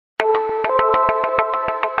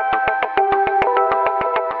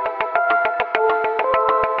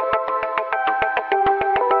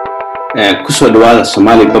kusoo dhawaada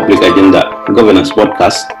Somali Public Agenda Governance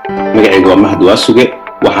Podcast. Magacaygu waa Mahad Waasuge,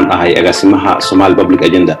 waxaan ahay agaasimaha Somali Public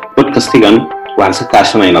Agenda. Podcastigan waxaan ka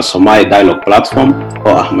kaashanaynaa Somali Dialogue Platform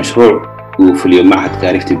oo ah mashruuc uu fuliyo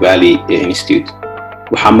Machadka Rift Valley Institute.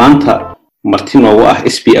 Waxaa maanta marti noogu ah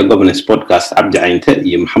SPA Governance Podcast Cabdi Caynte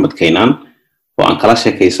iyo Maxamed Kaynaan oo aan kala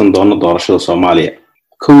sheekaysan doono doorashada Soomaaliya.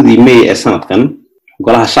 1 May ee sanadkan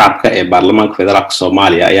golaha shacabka ee baarlamaanka federaalka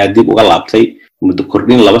Soomaaliya ayaa dib uga laabtay muddo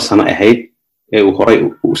kordhin 2 sano ahayd ee uu horay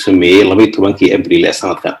u sameeyay 12 Abriil ee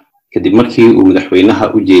sanadkan kadib markii uu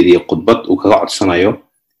madaxweynaha u jeediyay khudbad uu kaga codsanayo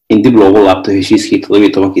in dib loogu laabto heshiiskii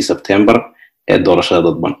 17 September ee doorashada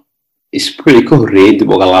dadban. Isbuucii ka horreeyay dib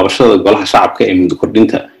uga laabashada golaha shacabka ee muddo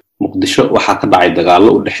kordhinta Muqdisho waxaa ka dhacay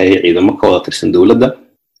dagaallo u dhaxeeya ciidamo ka wada tirsan dawladda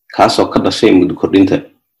kaasoo ka dhashay muddo kordhinta.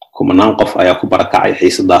 Kumanaan qof ayaa ku barakacay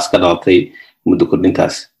xiisadaas ka dhalatay muddo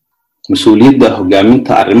kordhintaas. Mas'uuliyadda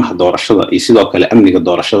hogaaminta arrimaha doorashada iyo sidoo kale amniga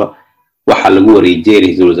doorashada waxaa lagu wareejiyay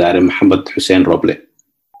Ra'iisul Wasaare Maxamed Xuseen Roble.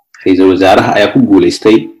 Ra'iisul Wasaaraha ayaa ku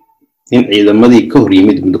guuleystay in ciidamadii ka hor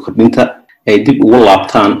yimid muddo kordhinta ay dib ugu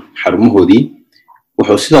laabtaan xarumahoodii.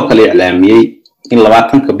 Wuxuu sidoo kale iclaamiyay in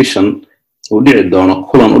 20 bishan uu dhici doono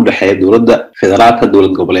kulan u dhaxeeya dowladda federaalka,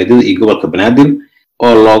 dowlad goboleedyada iyo gobolka Banaadir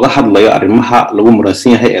oo looga hadlayo arrimaha lagu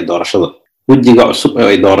muransan yahay ee doorashada. Wajiga cusub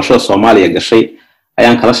ee doorashada Soomaaliya gashay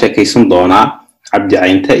ayaan kala sheekaysan doonaa Cabdi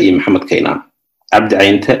Caynte iyo Maxamed Kaynaan. Cabdi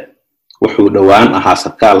Caynte wuxuu dhawaan ahaa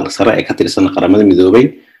sarkaal sare ee ka tirsan qaramada midoobay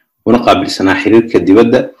una qaabilsanaa xiriirka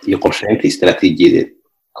dibadda iyo qorsheynta istiraatiijiyadeed.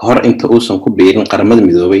 Ka hor inta uusan ku biirin qaramada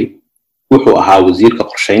midoobay wuxuu ahaa wasiirka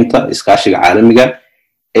qorsheynta iskaashiga caalamiga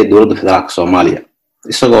ee dowladda federaalka Soomaaliya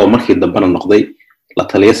isagoo markii dambena noqday la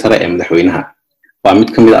taliye sare ee madaxweynaha. waa mid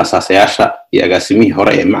ka mid ah asaasayaasha iyo agaasimihii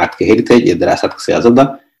hore ee Machadka Heritage iyo daraasaadka siyaasadda.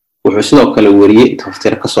 wuxuu sidoo kale wariyay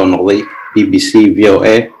tafsiir ka soo noqday BBC,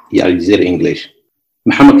 VOA iyo Al Jazeera English.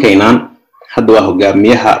 Maxamed Kaynaan hadda waa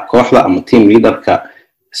hogaamiyaha kooxda ama team leaderka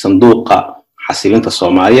sanduuqa xasilinta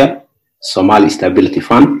Soomaaliya Somali Stability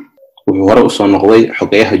Fund. wuxuu hore u soo noqday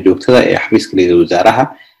xogeyaha joogtada ee xafiiska Ra'iisul Wasaaraha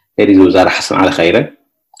Ra'iisul Wasaare Xasan Cali Khayre.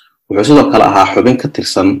 wuxuu sidoo kale ahaa xubin ka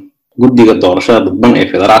tirsan guddiga doorashada dadban ee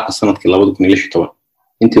federaalka sanadkii 2016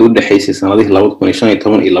 intii u dhaxaysay sanadihii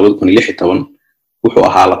 2015 iyo 2016 wuxuu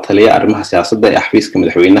ahaa la taliye arrimaha siyaasadda ee xafiiska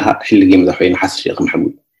madaxweynaha xilligii madaxweyne Xasan Sheekh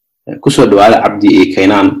Maxamuud. kusoo dhawaada Cabdi iyo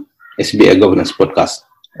Kaynaan SBA Governance Podcast.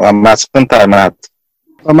 waa mahadsantahay Mahad.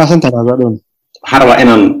 waxaan rabaa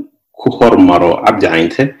inaan ku hormaro Cabdi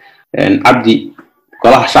Caynte. Cabdi,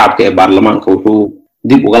 golaha shacabka ee baarlamaanka wuxuu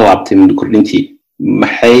dib uga laabtay muddo kordhintii.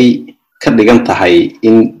 maxay ka dhigan tahay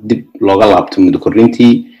in dib looga laabto muddo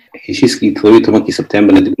kordhintii heshiiskii 17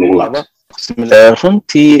 September dib loogu laabto?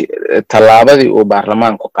 runtii tallaabadii uu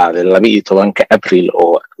baarlamaanku qaaday 12 Abriil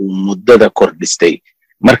oo muddada kordhistay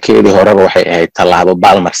markeedii horeba waxay ahayd tallaabo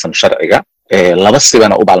baalmarsan sharciga. 2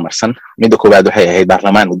 sibana u baalmarsan. midda koowaad waxay ahayd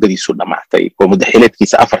baarlamaan muddadiisu dhamaatay oo muddo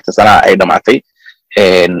xileedkiisa 4 sano ay dhamaatay.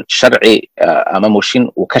 sharci ama mooshin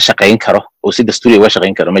uu ka shaqayn karo oo si dastuuri uga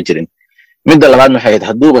shaqayn karo ma jirin. midda labaad waxay ahayd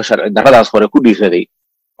hadduuba sharci darradaas hore ku dhiiraday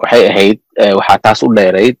waxay ahayd waxaa taas u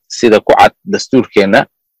dheerayd sida ku cad dastuurkeena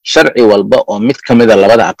sharci walba oo mid ka mid ah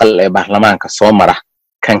labada aqal ee baarlamaanka soo mara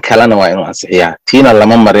kan kalena waa inuu ansixiyaa. tiina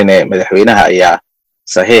lama marine madaxweynaha ayaa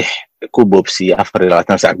saxiix ku boobsiiyay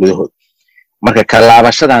 24 saac gudahood. marka ka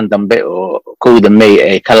laabashadan dambe oo 1 May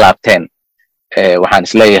ay ka laabteen waxaan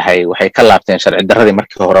isleeyahay waxay ka laabteen sharci darradii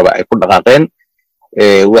markii horeba ay ku dhaqaaqeen.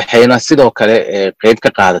 waxayna sidoo kale qayb ka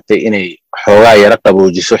qaadatay inay xoogaa yara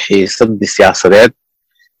qaboojiso xiisadii siyaasadeed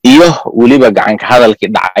iyo weliba gacanka hadalkii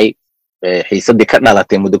dhacay xiisadii ka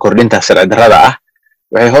dhalatay muddo kordhinta sharci darrada ah.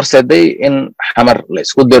 waxay horseeday in xamar la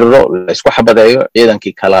isku diriro, la isku xabadeeyo,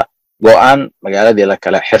 ciidankii kala go'aan, magaaladii la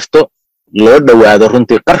kala xirto, loo dhawaado.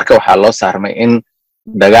 runtii qarka waxaa loo saarmay in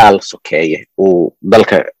dagaal sokeeye uu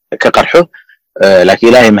dalka ka qarxo. laakiin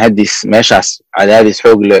ilaahay mahadiis meeshaas cadaadis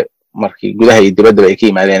xoog leh markii gudaha iyo dibadda ay ka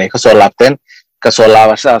yimaadeen ay kasoo laabteen. kasoo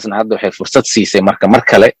laabashadaasna hadda waxay fursad siisay mar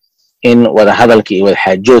kale in wada hadalkii iyo wada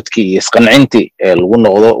xaajoodkii iyo isqancintii lagu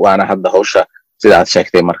noqdo. waana hadda hawsha sida aad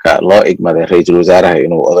sheegtay marka loo igmaday Ra'iisul Wasaaraha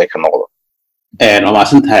inuu oday ka noqdo. waa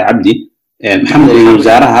maasantahay Cabdi. Maxamed, Ra'iisul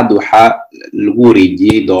Wasaaraha hadda waxaa lagu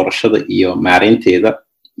wareejiyay doorashada iyo maareynteeda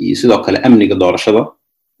iyo sidoo kale amniga doorashada.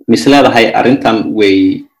 misleedahay arrintan way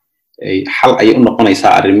xal ay u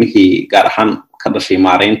noqonaysaa arrimihii gaar ahaan ka dhashay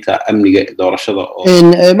maareynta amniga doorashada oo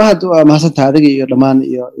Mahad, waa mahadsantahay adiga iyo dhamaan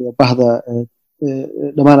iyo bahda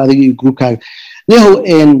dhamaan adiga iyo groupkaaga. niyow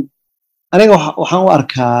aniga waxaan u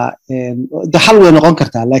arkaa xal way noqon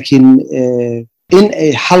kartaa laakiin in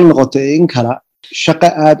ay xal noqoto in kala shaqo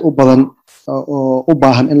aad u badan oo u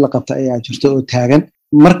baahan in la qabto ayaa jirto oo taagan.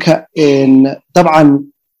 marka dabcan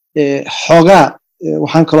xoogaa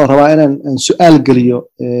waxaan kaloo rabaa inaan su'aal geliyo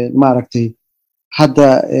maaragtay hadda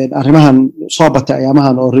arrimahan soo batay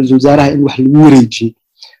ayaamahan oo ra'iisul wasaaraha in wax lagu wareejiyey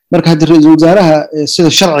marka hadda ra'iisul wasaaraha sida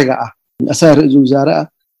sharciga ah asaga ra'iisul wasaare ah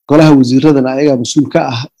golaha wasiiradana ayaga mas'uul ka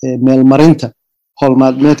ah meelmarinta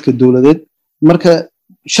howlmaalmeedka dowladeed marka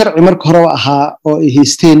sharci marka hore ahaa oo ay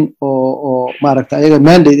haysteen oo maaragtay ayaga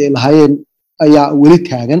mandate ay lahaayeen ayaa weli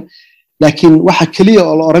taagan laakiin waxa kaliya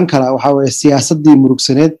oo la oran karaa waxa weeye siyaasadii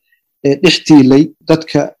murugsaneed ee dhixtiilay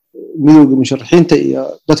dadka midowga musharaxiinta iyo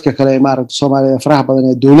dadka kale maaragtay Soomaaliya faraha badan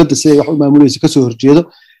ee dawladda si ay wax u maamulayso ka soo horjeedo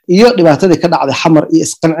iyo dhibaatadii ka dhacday xamar iyo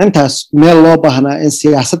isqancintaas meel loo baahnaa in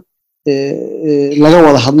siyaasad laga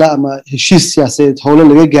wada hadla ama heshiis siyaasadeed howlo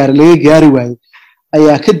laga gaari waayay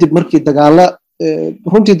ayaa kadib markii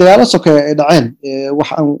runtii dagaalo sokeeye ay dhaceen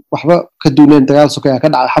waxba ka duuleen dagaal sokeeye ka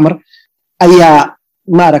dhacay xamar ayaa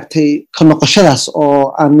maaragtay ka noqoshadaas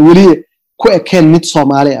oo aan weli ku ekeen mid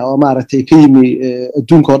Soomaali ah oo maaragtay ka yimi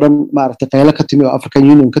adduunka oo dhan maaragtay qaylo ka timi oo African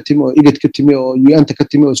Union ka timi oo IGAD ka timi oo UN ka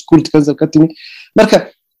timi oo Security Council ka timi marka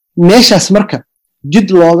meeshaas marka jid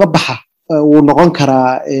looga baxa uu noqon karaa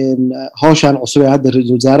hawshan cusub ee hadda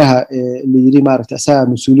ra'iisul wasaaraha la yiri maaragtay asaga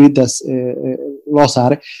mas'uuliyadaas loo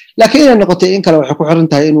saaray laakiin inay noqotay in kale waxay ku xiran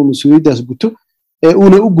tahay inuu mas'uuliyadaas guto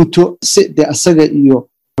uuna u guto si asaga iyo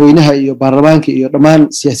weynaha iyo baarlamaanka iyo dhammaan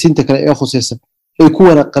siyaasiyiinta kale ee khusaysan ay ku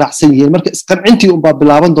wada qaracsan yihiin marka isqancintii un baa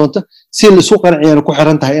bilaaban doonta si la isku qanciyana ku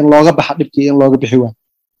xiran tahay in looga baxa dhibkii in looga bixi waa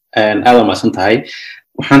aad ma san tahay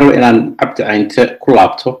waxaan rabaa inaan Cabdi Caynte ku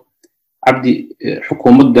laabto Cabdi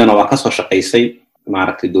xukuumadana waa ka soo shaqaysay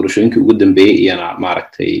maaragtay doorashooyinkii ugu dambeeyay iyana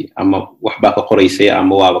maaragtay ama waxba ka qoraysay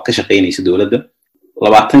ama waaba ka shaqaynaysa dawladda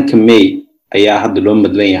 20 May ayaa hadda loo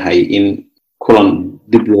madlan yahay in kulan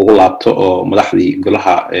dib loogu laabto oo madaxdii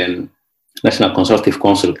golaha National Consultative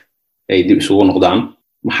Council ay dib isugu noqdaan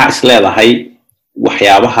maxaa is leedahay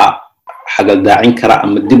waxyaabaha xagaldaacin kara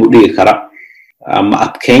ama dib u dhigi kara ama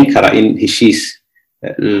adkeyn kara in heshiis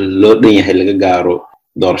loo dhan yahay laga gaaro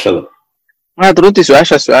doorashada runtii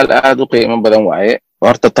su'aal aad u qiimo badan waaye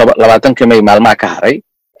horta 20 May maalmaha ka haray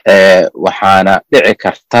waxaana dhici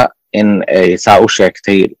karta in ay saa u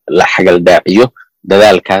sheegtay la xagaldaaciyo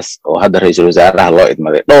dadaalkaas oo hadda ra'iisul wasaaraha loo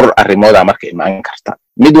idmaday dhowr arrimood marka imaan karta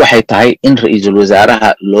mid waxay tahay in ra'iisul wasaaraha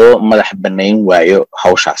loo madax banayn waayo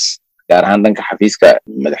hawshaas gaar ahaan dhanka xafiiska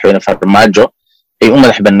madaxweyne Farmaajo ay u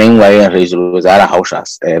madax banayn waayeen ra'iisul wasaaraha hawshaas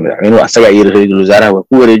madaxweynuhu asaga iyo ra'iisul wasaaraha waa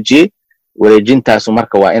ku wareejintaas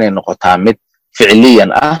marka waa inay noqotaa mid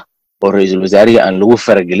ficiliyan ah oo ra'iisul wasaarihi aan lagu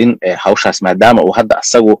faragelin hawshaas maadaama uu hadda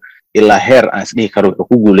asagu ilaa heer aan isdhihi karo wuxuu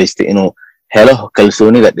ku guuleystay inuu helo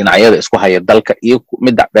kalsoonida dhinacyada isku haya dalka iyo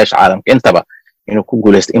midda beesha caalamka intaba inuu ku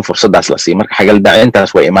guuleystay in fursadaas la siiyo marka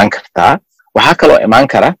xagaldaacintaas way imaan kartaa waxaa kaloo imaan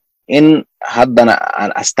kara in haddana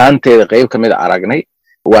aan astaanteeda qayb ka mid aragnay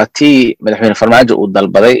waa tii madaxweyne Farmaajo uu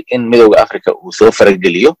dalbaday in midowga Afrika uu soo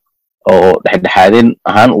farageliyo oo dhexdhexaadin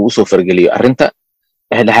ahaan uu soo farageliyo arrinta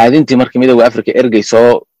dhexdhexaadintii markii midowga Afrika ergey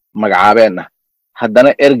soo magacaabeena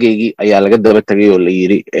haddana ergeygii ayaa laga daba tagay oo la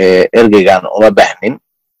yiri ergeygan uma baahnin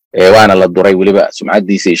waana la duray waliba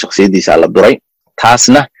sumcadiisa iyo shakhsiyadiisa la duray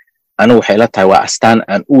taasna anigu waxay la tahay waa astaan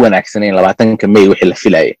aan u wanaagsanayn 20 May wixii la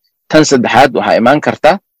filayay tan saddexaad waxa imaan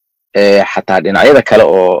karta xataa dhinacyada kale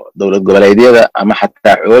oo dawlad goboleedyada ama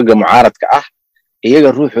xataa xoogga mucaaradka ah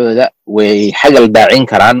iyaga ruuxooda way xagal daacin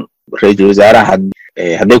karaan ra'iisul wasaaraha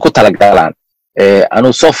hadday ku talagalaan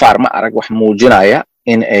anu so far ma arag wax muujinaya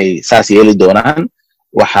in ay saas yeeli doonaan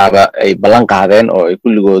waxaaba ay ballan qaadeen oo ay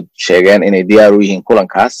kulligood sheegeen inay diyaar u yihiin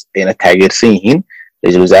kulankaas ayna taageersan yihiin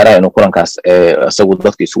ra'iisul wasaaraha inuu kulankaas isagu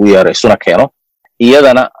dadka isugu yeero isuna keeno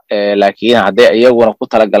iyadana laakiin hadday iyaguna ku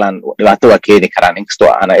talagalaan dhibaato waa keeni karaan inkastoo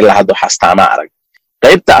ana ilaa hadda xastaama arag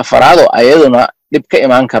qaybta afraad oo ayaduna dib ka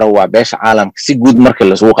imaan kara waa beesha caalamka si guud marka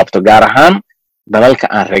la isugu qabto gaar ahaan dalalka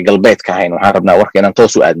aan reer galbeedka ahayn waxaan rabnaa warka inaan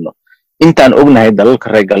toos u aadno intaan ognahay dalalka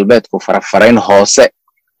reer galbeedku farafarayn hoose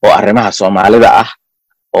oo arrimaha Soomaalida ah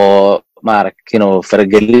oo maaragtay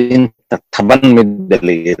faragelinta taban mid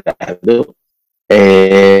la yiraahdo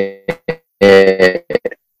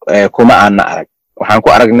kuma aan arag waxaan ku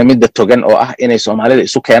aragnay mid togan oo ah inay Soomaalida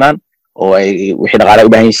isu keenaan oo ay wixii dhaqaale u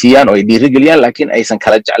baahan yihiin oo ay dhiirigeliyaan laakiin aysan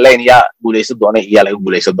kala jeclayn yaa guuleysan doona iyo laga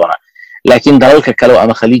guuleysan doona laakiin dalalka kale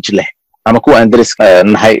ama khaliij leh ama kuwa aan daris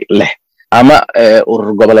nahay leh ama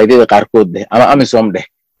urur goboleedyada qaarkood leh ama amisom leh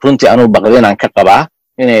runtii aanu baqdinaan ka qabaa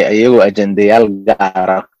inay ayagoo ajendayaal gaar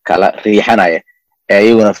ah kala riixanaya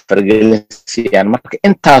ayaguna fargelinayaan marka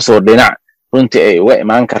intaasoo dhinac runtii ay uga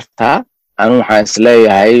imaan kartaa anu waxaan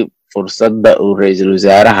isleeyahay fursadda uu ra'iisul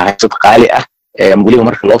wasaaraha haysto qaali ah waliba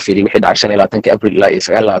marka loo fiiriyo wixii dhacay 25 Abriil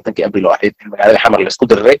ilaa 29 Abriil oo ahayd magaalada Xamar la isku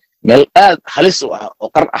diray meel aad halis u ah oo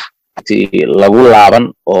qar ah lagu laaban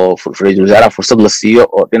oo ra'iisul wasaaraha fursad la siiyo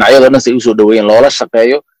oo dhinacyada dhan say u soo dhaweeyeen loola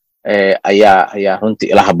shaqeeyo ayaa runtii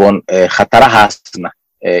ila haboon khatarahaasna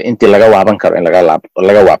intii laga waaban karo in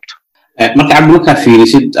laga waabto marka cabdi markaa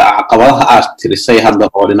fiirisid caqabadaha aad tirisay hadda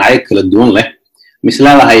oo dhinacyo kala duwan leh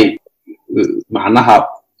misleedahay macnaha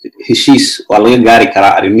heshiis waa laga gaari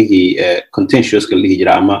karaa arrimihii contentiouska la dhihi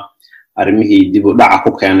jira ama arrimihii dib u dhaca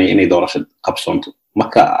ku keenay inay doorasho qabsoonto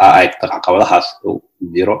marka ay caqabadahaas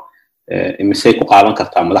jiro imisay ku qaadan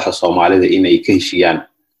kartaa madaxda Soomaalida inay ka heshiyaan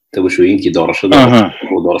tabashooyinkii doorashada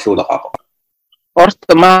dhaqaaqo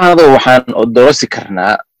horta maado waxaan doorasi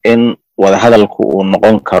karnaa in wada hadalku uu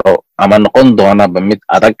noqon karo ama noqon doonaba mid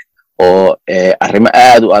adag oo arrimo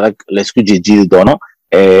aad u adag la isku jeediyay doono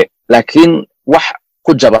laakiin wax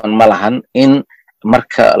ku jaban ma lahan in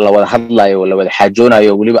marka la wada hadlayo la wada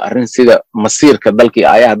xaajoonayo waliba arrin sida masiirka dalka iyo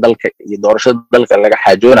aayaha dalka iyo doorashada dalka laga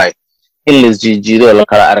xaajoonayo in la isjiijiido la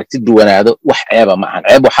kala aragti duwanaado wax ceeba ma ahan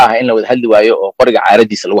ceeb waxa ah in la wada hadli waayo oo qoriga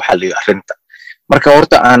caaradiisa lagu xalliyo arrinta marka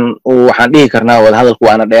horta waxaan dhihi karnaa wada hadalku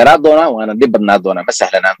waana dheeraad doonaa waana dhib badnaa doonaa ma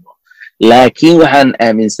sahlanaan doono laakiin waxaan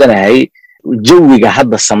aaminsanahay jawiga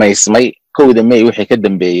hadda samaysmay 1 May wixii ka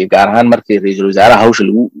dambeeyay gaar ahaan markii ra'iisul wasaaraha hawsha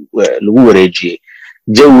lagu wareejiyay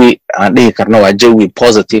jawi aan dhihi karno waa jawi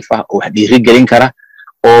positive ah oo wax dhiirigelin kara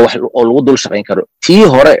oo lagu dul shaqayn karo tii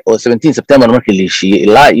hore oo 17 September markii la heshiiyay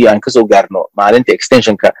ilaa iyo aan ka soo gaarno maalinta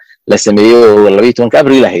extensionka la sameeyay oo 12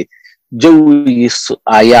 Abriil ahayd jawigiis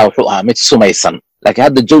ayaa wuxuu ahaa mid sumaysan laakiin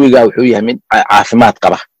hadda jawiga wuxuu yahay mid caafimaad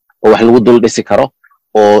qaba oo wax lagu dul dhisi karo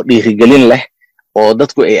oo dhiirigelin leh oo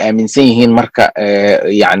dadku ay aaminsan yihiin marka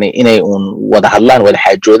yani inay wada hadlaan wada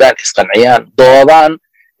xaajoodaan isqanciyaan doodaan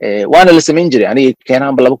waana la samayn jiray aniga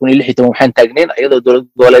keenaanba 2016 waxaan taagnayn iyadoo dowladda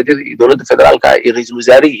goboleedyada iyo dowladda federaalka iyo ra'iisul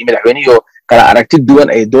wasaarihi iyo madaxweynuhu kala aragti duwan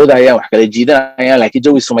ay doodayaan wax kala jiidanayaan laakiin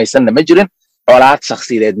jawi sumaysanna ma jirin colaad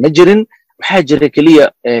shakhsiyeed ma jirin waxaa jira kaliya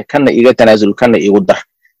kana iga tanaasul kana igu dar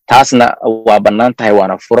taasna waa bannaan tahay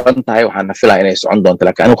waana furan tahay waxaana filaa inay socon doonto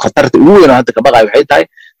laakiin anigu khatarta ugu weyn oo hadda ka baqay waxay tahay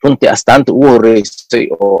runtii astaanta ugu horeysay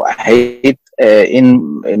oo ahayd in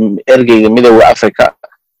ergeyga midowga Afrika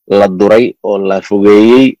la duray oo la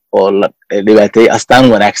fogeeyay oo la dhibaateeyay astaan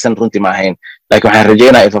wanaagsan runtii ma ahayn laakiin waxaan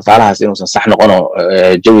rajaynayaa ifafaalahaas inuusan sax noqon oo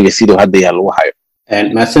jawiga sidoo hadda yaa lagu hayo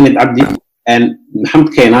maasanid cabdi maxamed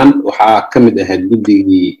keenan waxaa ka mid ahayd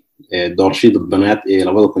guddigii doorashada dadbanaad ee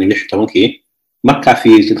 2016 markaa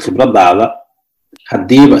fiirisid khibradaada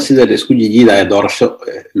haddiiba sida la isku jijiidaya doorasho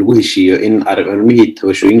lagu heshiiyo in arrimihii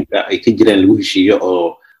tabashooyinka ay ka jiraan lagu heshiiyo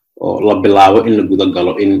oo la bilaabo in la guda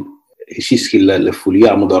galo in heshiiskii la fuliyo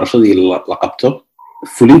ama doorashadii la qabto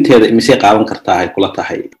fulinteeda imisay qaadan kartaa ay kula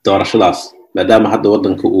tahay doorashadaas maadaama hadda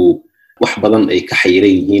waddanka uu wax badan ay ka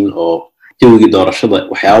xayiran yihiin oo jawigii doorashada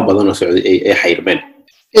waxyaabo badan oo socday ay xayirbeen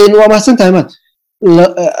waa mahadsantahay maad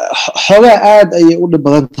xoogaa aad ayay u dhib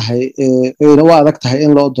badan tahay ayna u adag tahay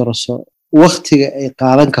in loo doroso waktiga ay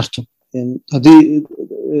qaadan karto haddii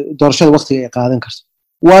doorashada waktiga ay qaadan karto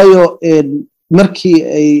waayo markii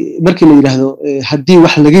la yidhaahdo haddii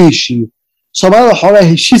wax laga heshiiyo soomaalida xoogaa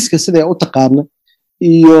heshiiska siday u taqaana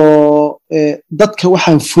iyo dadka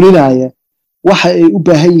waxaan fulinaya waxa ay u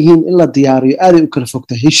baahan yihiin in la diyaariyo aaday u kala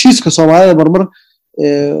fogtahay heshiiska soomaalida marmar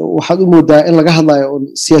waxaad u moodaa in laga hadlayo oo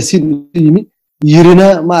siyaasiyiin u yimi yirina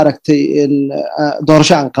maaragtay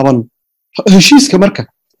doorasho aan qaban heshiiska marka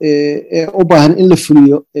u baahan in la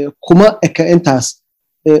fuliyo kuma eka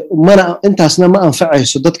intaasna ma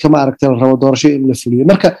anfacayso dadka maaragtay la rabo doorasho in la fuliyo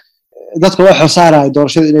marka dadka waa xosaaraya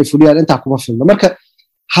doorashada inay fuliyaan intaa kuma filna marka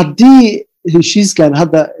haddii heshiiskan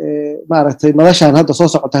hadda maaragtay madashan hadda soo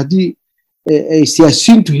socota haddii ay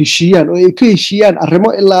siyaasiyiintu heshiiyaan oo ay ka heshiiyaan arrimo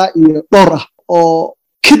ilaa iyo dhowr ah oo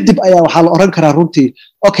kadib ayaa waxaa la oran karaa runtii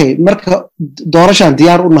okay marka doorashaan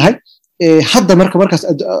diyaar u nahay hadda markaas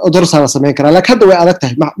doorashaa la samayn karaa laakiin hadda way adag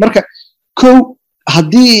tahay marka kow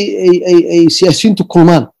haddii ay siyaasiyiintu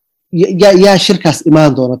kulmaan yaa shirkaas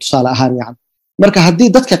imaan doona tusaale ahaan yani marka haddii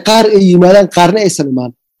dadka qaar ay yimaadaan qaarna aysan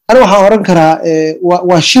imaan aniga waxaan oran karaa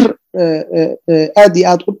waa shir aad iyo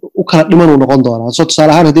aad u kala dhiman uu noqon doonaa soo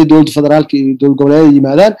tusaale ahaan haddii dowladda federaalka iyo dowlad goboleedyada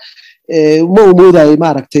yimaadaan ma u moodayo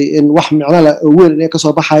maaragtay in wax micno leh oo weyn inay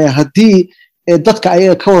kasoo baxayaan haddii dadka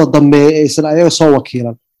ayaga ka wada dambeeya aysan ayaga soo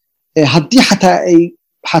wakiilan haddii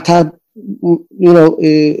xataa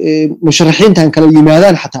musharaxiintan kala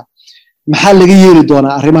yimaadaan xataa maxaa laga yeeli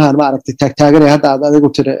doonaa arrimahan maaragtay taagtaaganaya hadda aad adigu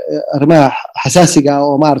tiri arrimaha xasaasiga ah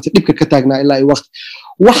oo maaragtay dhibka ka taagnaa ilaa iyo waqti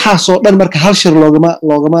waxaasoo dhan marka hal shir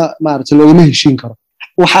loogama heshiin karo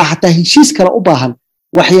waxaa xataa heshiis kale u baahan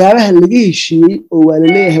waxyaabaha laga heshiiyey oo waa la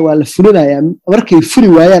leeyahay waa la fulinayaa markay fuli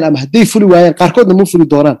waayaan ama hadday fuli waayaan qaarkoodna ma fuli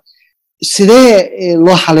doonaan sidee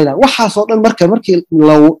loo xalinaa waxaasoo dhan markii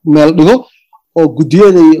la meel dhigo oo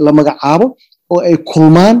guddiyadii la magacaabo oo ay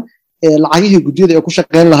kulmaan lacagihii guddiyada ay ku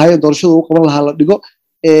shaqeyn lahaayeen doorashada lagu qaban lahaa la dhigo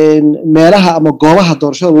meelaha ama goobaha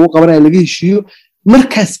doorashada lagu qabanaya laga heshiiyo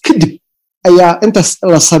markaas kadib ayaa intaas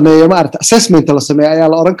la sameeyo maaragta assessment la sameeyo ayaa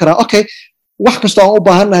la oran karaa okay wax kastoo aan u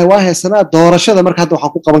baahannahay waa haysanaa doorashada marka hadda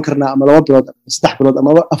waxaan ku qaban karnaa ama 2 bilood ama 3 bilood ama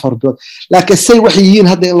 4 bilood laakiin say waxay yihiin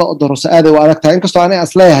hadda in la doorasho aaday waa adag tahay inkastoo aanay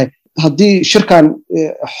as leeyahay haddii shirkan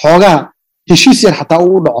xoogaa heshiis yar xataa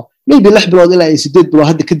uu dhaco maybe 6 bilood ilaa 8 bilood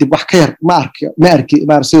hadda kadib wax ka yar ma arki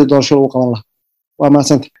sida doorasho lagu qaban lahaa waa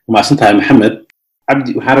maasantahay maxamed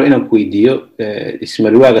cabdi waxaan rabaa inaan ku weydiiyo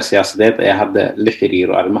ismariwaaga siyaasadeed ee hadda la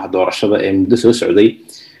xiriiro arrimaha doorashada ee muddo soo socday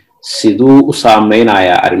siduu u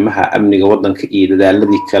saameynayaa arrimaha amniga waddanka iyo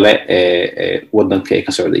dadaaladii kale ee waddanka ay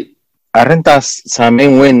ka socday arrintaas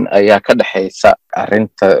saameyn weyn ayaa ka dhaxaysa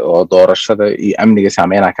arrinta oo doorashada iyo amniga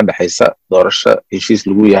saameynaa ka dhaxaysa doorasho heshiis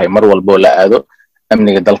lagu yahay mar walbo la aado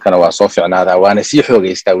amniga dalkana waa soo ficnaadaa waana sii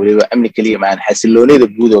xoogaystaa weliba amni keliya ma aan xasiloonida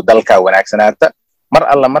guud oo dalka wanaagsanaata mar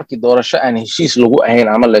alla markii doorasho aan heshiis lagu ahayn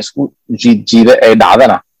ama la isku jiida ay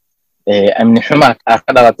dhacdana amni xumo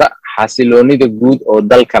ka dhalata xasiloonida guud oo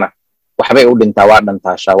dalkana waxbay u dhintaa waa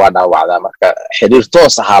dhantaashaa waa dhaawacdaa marka xiriir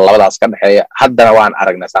toos ahaa labadaas ka dhaxeeya haddana waan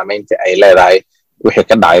aragnaa saameynta ay leedahay wixii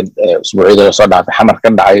ka dhacay usbuucyada lasoo dhaafay xamar ka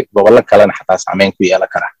dhacay gobollo kalena xataa saameyn ku yeelan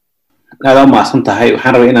kara aad u mahadsan tahay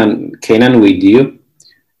waxaan rabaa inaan keenan weydiiyo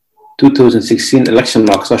 2016 election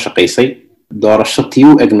waa kasoo shaqaysay doorasho tii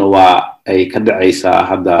u egna waa ay ka dhacaysaa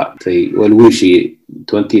hadda waa lagu heshiiyey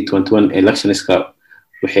 2021 electionska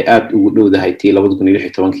waxay aad ugu dhowdahay tii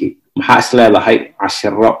 2016 maxaa is leedahay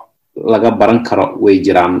cashiro laga baran karo way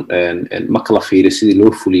jiraan marka la fiiriyo sidii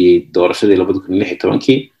loo fuliyey doorashadii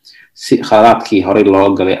 2016 si khalaadkii horey loo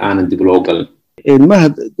galay aanan dib loo galin ilmaha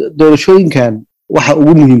doorashooyinkan waxa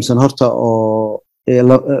ugu muhiimsan horta oo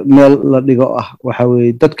meel la dhigo ah waxa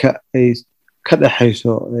weeye dadka ay ka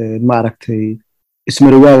dhaxayso maaragtay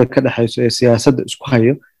ismariwaaga ka dhaxayso ee siyaasadda isku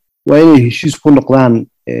hayo waa inay heshiis ku noqdaan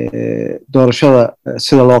doorashada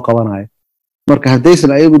sida loo qabanayo marka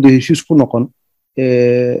haddaysan ayagu heshiis ku noqon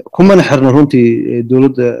kumana xirna runtii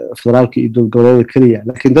dowladda federaalka iyo dowlad goboleedyada keliya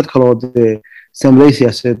laakiin dad kale oo saamilay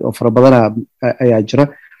siyaasadeed oo fara badana ayaa jira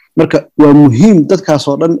marka waa muhiim dadkaas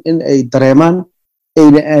oo dhan in ay dareemaan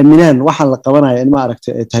ayna aaminaan waxaan la qabanayo in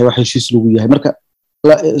maaragtay ay tahay wax heshiis lagu yahay marka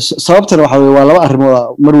sababtana waxa weeye waa laba arrimood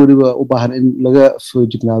mar waliba u baahan in laga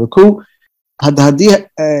foojignaado kow haddii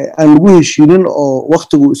aan lagu heshiinin oo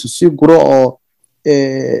waqtigu isu sii guro oo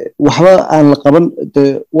waxba aan la qaban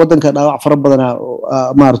waddanka dhaawac fara badana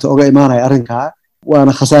maaragtay oga imaanaya arrinkaa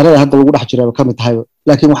waana khasaarada hadda lagu dhex jira ka mid tahay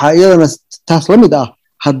laakiin waxaa iyadana taas la mid ah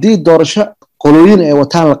haddii doorasho qolooyin ay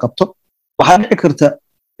wataan la qabto waxaa dhici karta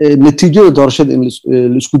natiijada doorashada in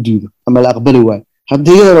la isku diido ama la aqbali waayo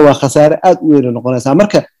haddii iyadana waa khasaare aad u weyn noqonaysaa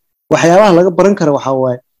marka waxyaabaha laga baran kara waxaa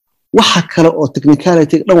waaye waxa kale oo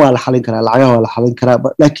technicality dhan waa la xalin karaa lacagaha waa la xalin karaa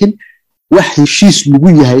laakiin wax heshiis lagu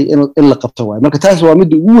yahay in la qabto waayo marka taas waa mid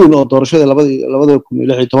ugu weyn oo doorashada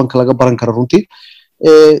 2016 laga baran karo runtii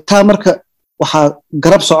taa marka waxaa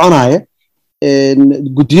garab soconaya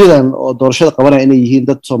guddiyadan oo doorashada qabanaya inay yihiin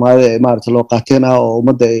dad Soomaalida maaragtay loo qaateen ah oo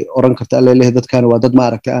ummadda ay oran karta alle leeyahay dadkan waa dad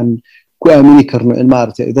maaragtay aan ku aamini karno in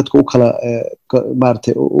maaragtay dadka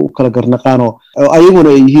u kala garnaqaan oo ayaguna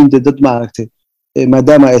ay yihiin dad maaragtay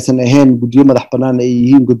maadaama aysan ahayn guddiyo madax bannaan ay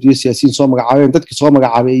yihiin guddiyo siyaasiyiin soo magacaabeen dadkii soo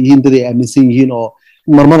magacaabay ay yihiin dad ay aaminsan yihiin oo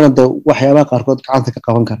marmarna waxyaabaha qaarkood gacanta ka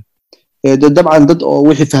qaban kara dabcan dad oo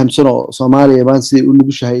wixii fahamsan oo Soomaaliya baan sidii u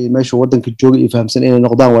nugushahay meesha waddanka jooga iyo fahamsan inay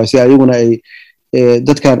noqdaan waa si ayaguna ay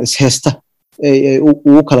dadkan isheysta ay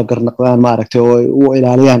ugu kala garnaqdaan maaragtay oo ay u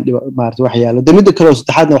ilaaliyaan maaragtay waxyaalo midda kale oo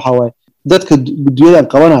saddexaadna waxaa waaye dadka guddiyadan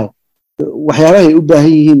qabanayo waxyaabaha ay u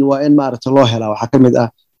baahan yihiin waa in maaragtay loo helaa waxaa ka mid ah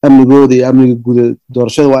amnigooda iyo amniga guud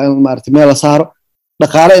doorashada waa in maaragtay meel la saaro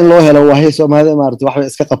dhaqaale in loo helo waa Soomaalida maaragtay waxbay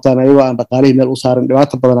iska qabtaan ayagoo aan dhaqaalihii meel u saarin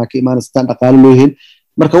dhibaato badan ka imaanaysa dhaqaale loo hel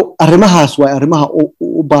marka arrimahaas waa arrimaha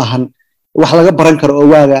u baahan wax laga baran karo oo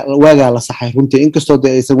waaga la saxay runtii inkastoo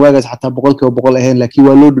aysan waagaas xataa 100% ahayn laakiin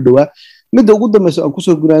waa loo dhawaa midda ugu dambaysa aan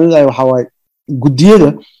kusoo gunaanadayo waxa waaye guddiyada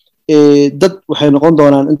dad waxay noqon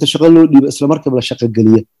doonaan inta shaqo loo dhiibo isla markiiba la shaqo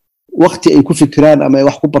geliya waqti ay ku fikiraan ama ay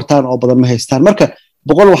wax ku bartaan oo badan ma haystaan marka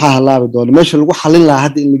 100 waxaa halaabi doona meesha lagu xalin lahaa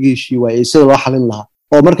hadda in laga heshiiyo waaye sida loo xalin lahaa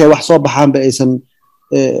oo markay wax soo baxaanba aysan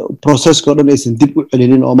processka dhan aysan dib u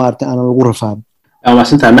celinin oo maaragtay aan lagu rafaan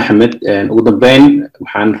maasantahay maxamed ugu dambeyn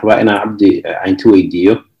waxaan rabaa inaan cabdi caynti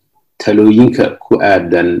weydiiyo talooyinka ku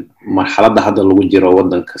aadan marxaladda hadda lagu jiro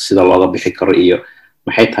waddanka sida looga bixi karo iyo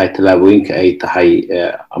maxay tahay tallaabooyinka ay tahay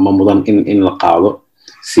ama mudan in la qaado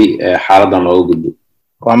si xaaladdan looga gudbo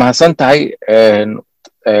waa mahadsan tahay.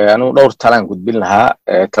 Anu dhowr talaan gudbin lahaa.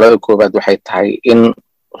 Talada koobaad waxay tahay in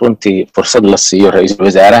runtii fursad la siiyo ra'iisul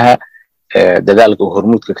wasaaraha dadaalka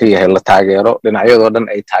hormuudka ka yahay la taageero, dhinacyadoo dhan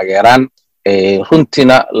ay taageeraan,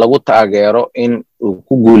 runtiina lagu taageero in uu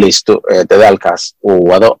ku guuleysto dadaalkaas uu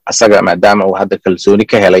wado asaga, maadaama uu hadda kalsooni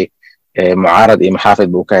ka helay mucaarad iyo maxaafid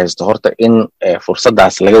buu ka haysto. Horta in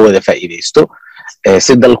fursadaas laga wada faa'iideysto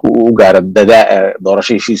si dalku uu u gaaro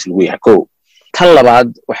doorasho heshiis lagu yahay. Kow. Tan labaad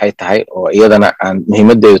waxay tahay oo iyadana aan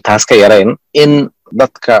muhiimadeedu taas ka yarayn, in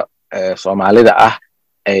dadka Soomaalida ah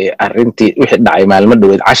ay arrintii wixii dhacay maalmo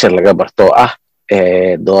dhaweed cashir laga barto ah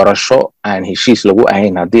doorasho aan heshiis lagu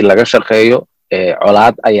ahayn haddii laga shaqeeyo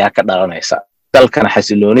colaad ayaa ka dhalanaysa. dalkana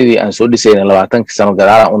xasiloonidii aan soo dhisayna 20 sano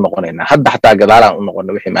gadaalaan u noqonayna, hadda xataa gadaalaan u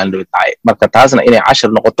noqonay wixii maalin dhaweed dhacay. Marka taasna inay cashir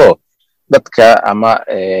noqoto dadka ama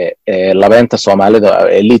labeenta Soomaalida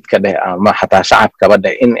elite-ka dheh ama xataa shacabkaba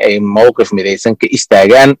dheh in ay mowqif midaysan ka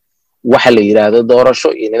istaagaan waxa la yiraahdo doorasho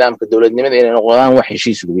iyo nidaamka dawladnimada inay noqdaan wax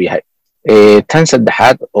heshiis lagu yahay. Tan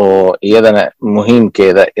saddexaad oo iyadana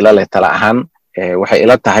muhiimkeeda ila leh tala ahaan waxay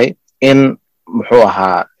ila tahay in muxuu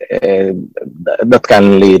ahaa dadkan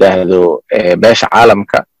la yiraahdo beesha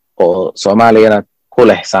caalamka oo Soomaaliyana ku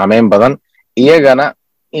leh saameyn badan, iyagana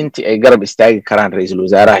intii ay garab istaagi karaan ra'iisul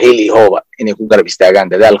wasaaraha Hili Hoba inay ku garab istaagaan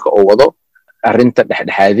dadaalka oo wado, arrinta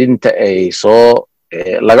dhexdhexaadinta ay soo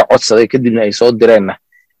laga codsaday kadibna ay soo direenna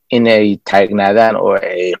inay taagnaadaan oo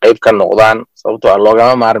ay qayb ka noqdaan, sababtoo ah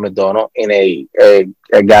loogama maarmi doono inay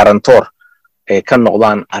garantor ka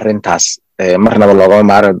noqdaan arrintaas, marnaba loogama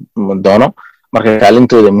maarmi doono. Marka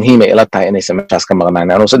kaalintooda muhiim ay ila tahay inay meeshaas ka maqnaan.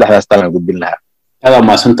 Anuu saddexdaas talaan gudbin lahaa. aad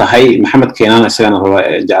maasan tahay. Maxamed Keenan isagana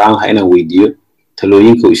jeclaan lahaa inaan weydiiyo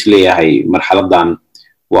talooyinka uu isleeyahay marxaladan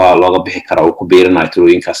waa looga bixi karaa oo ku beerinayo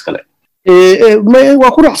talooyinkaas kale.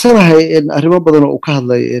 waa ku raacsanahay arrimo badan oo uu ka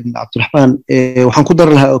hadlay Cabdiraxmaan. waxaan ku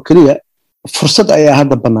dari lahaa oo keliya fursad ayaa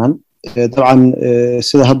hadda bannaan. dabcan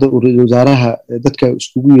sida hadda uu ra'iisul wasaaraha dadka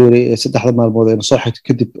iskugu yeeray 3 maalmood ee soo xigtay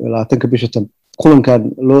kadib 20 bisha tan kulankan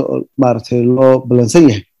loo balansan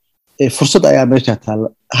yahay, fursad ayaa meesha taala.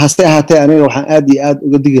 hase ahaatee aniga waxaan aad iyo aad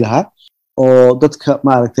uga digi lahaa oo dadka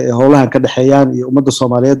howlahan ka dhaxeeyaan iyo ummadda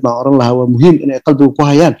Soomaaliyeed baan oran lahaa waa muhiim inay qalbiga ku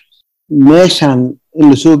hayaan meeshan in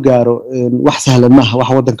la soo gaaro wax sahlan maaha wax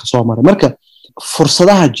wadanka soo maray. marka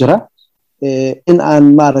fursadaha jira in aan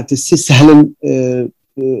si sahlan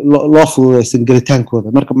loo fududeysan gelitaankooda.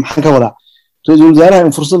 marka maxaan ka wadaa, ra'iisul wasaaraha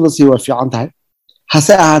in fursad la siiyo waa fiican tahay,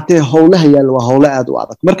 hase ahaatee howlaha yaalla waa howlo aad u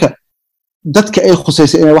adag. marka dadka ay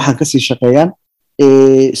khusaysa inay waxaan kasii shaqeeyaan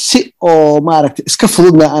si oo iska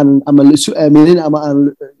fududna aan ama la isu aaminin ama aan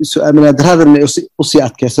isu aaminaa daraadana usii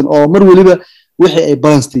adkeysan oo mar waliba wixii ay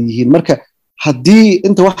balance yihiin. marka haddii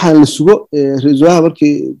inta waxaan la sugo ra'iisul wasaaraha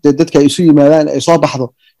markii dadka ay isu yimaadaan ay soo baxdo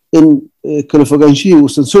in kala fogaanshihii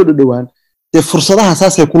uusan soo dhowaan, dee fursadaha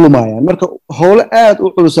saasay ku lumayaan. marka howlo aad u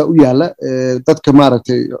culusa u yaalla dadka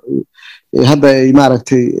hadda ay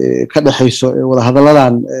ka dhaxayso wada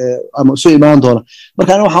hadalladan ama soo imaan doona. marka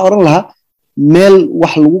aniga waxaan oran lahaa meel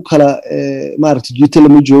wax lagu kala jiito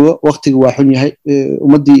lama joogo, waqtiga waa xun yahay,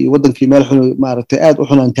 ummaddii iyo wadankii meel xun aad u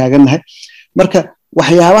xun aan taagannahay. marka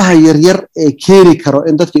waxyaabaha yaryar ee keeni karo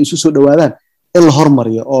in dadka isu soo dhowaadaan in la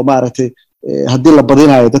hormariyo oo haddii la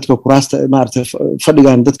badinayo dadka kuraasta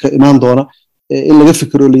fadhigan dadka imaan doona in laga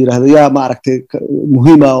fikiro la yiraahdo yaa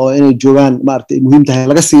muhiim ah oo inay joogaan muhiim tahay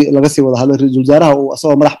laga sii wada hadlo. ra'iisul wasaaraha uu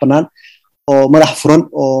asagoo madax bannaan oo madax furan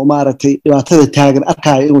oo dhibaatada taagan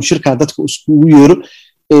arkaayo inuu shirkaa dadka iskugu yeero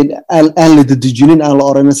aan la dadejinin, aan la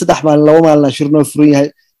oranin 3 maalin 2 maalin shirnoo furan yahay,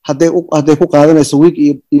 hadday ku qaadanayso week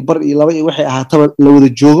iyo bar iyo 2 iyo waxay ahaataba la wada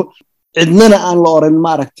joogo, cidnana aan la oranin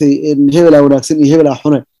hebelaa wanaagsan iyo hebelaa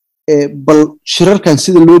xune. bal shirarkan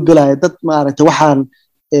sida loo galayo dad waxaan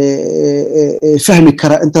fahmi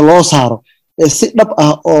kara inta loo saaro si dhab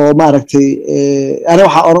ah oo ana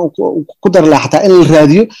waxaa ku dar lahaa xataa in la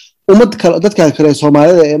raadiyo ummad kale dadka kale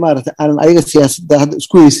Soomaalida ee aan ayaga siyaasadda hadda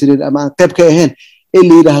isku haysanin ama aan qayb ka ahayn ee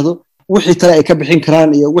la yiraahdo wixii tale ay ka bixin karaan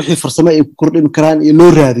iyo wixii farsamo ay ku kordhin karaan iyo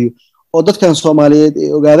loo raadiyo oo dadkan Soomaaliyeed ay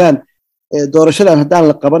ogaadaan doorashadan haddaan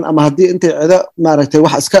la qaban ama haddii intay cida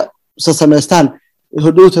wax iska sameystaan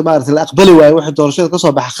hodowta la aqbali waayo waxa doorashada ka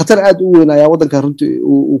soo baxa khatar aad u weyn ayaa wadanka runtii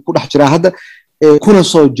uu ku dhex jiraa hadda kuna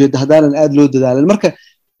soo jeeda hadaanan aad loo dadaalin. marka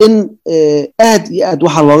in aad iyo aad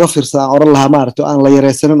waxa looga fiirsadaa oran lahaa aan la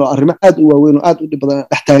yareysanin oo arrimo aad u waaweyn oo aad u dhib badan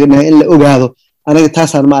dhex taaganahay in la ogaado. aniga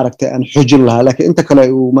taasaan aan xoojin lahaa, laakiin inta kale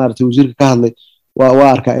uu wasiirka ka hadlay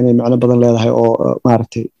waa arkaa inay macno badan leedahay oo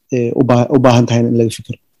u baahan tahay in laga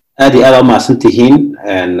fikiro. aad iyo aad u mahadsan tihiin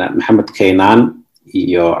Maxamed Keenan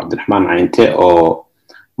iyo Cabdiraxmaan Cayinte oo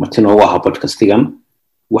marti noogu ahaa podcastigan.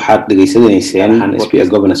 waxaad dhegaysanayseen SBS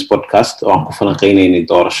Governance Podcast oo aan ku falanqeynaynay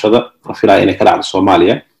doorashada la filayo inay ka dhacdo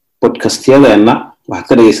Soomaaliya. Podcastyadeena waxaad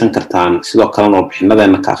ka dhegaysan kartaan sidoo kalena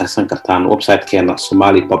warbixinadeena ka akhrisan kartaan website-keena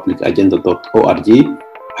somalipublicagenda.org.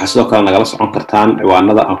 waxaad sidoo kale nagala socon kartaan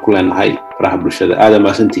ciwaanada aan ku leenahay baraha bulshada. aad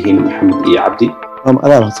mahadsantihiin Maxamed iyo Cabdi. waa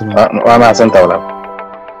mahadsantahay. waa mahadsantahay.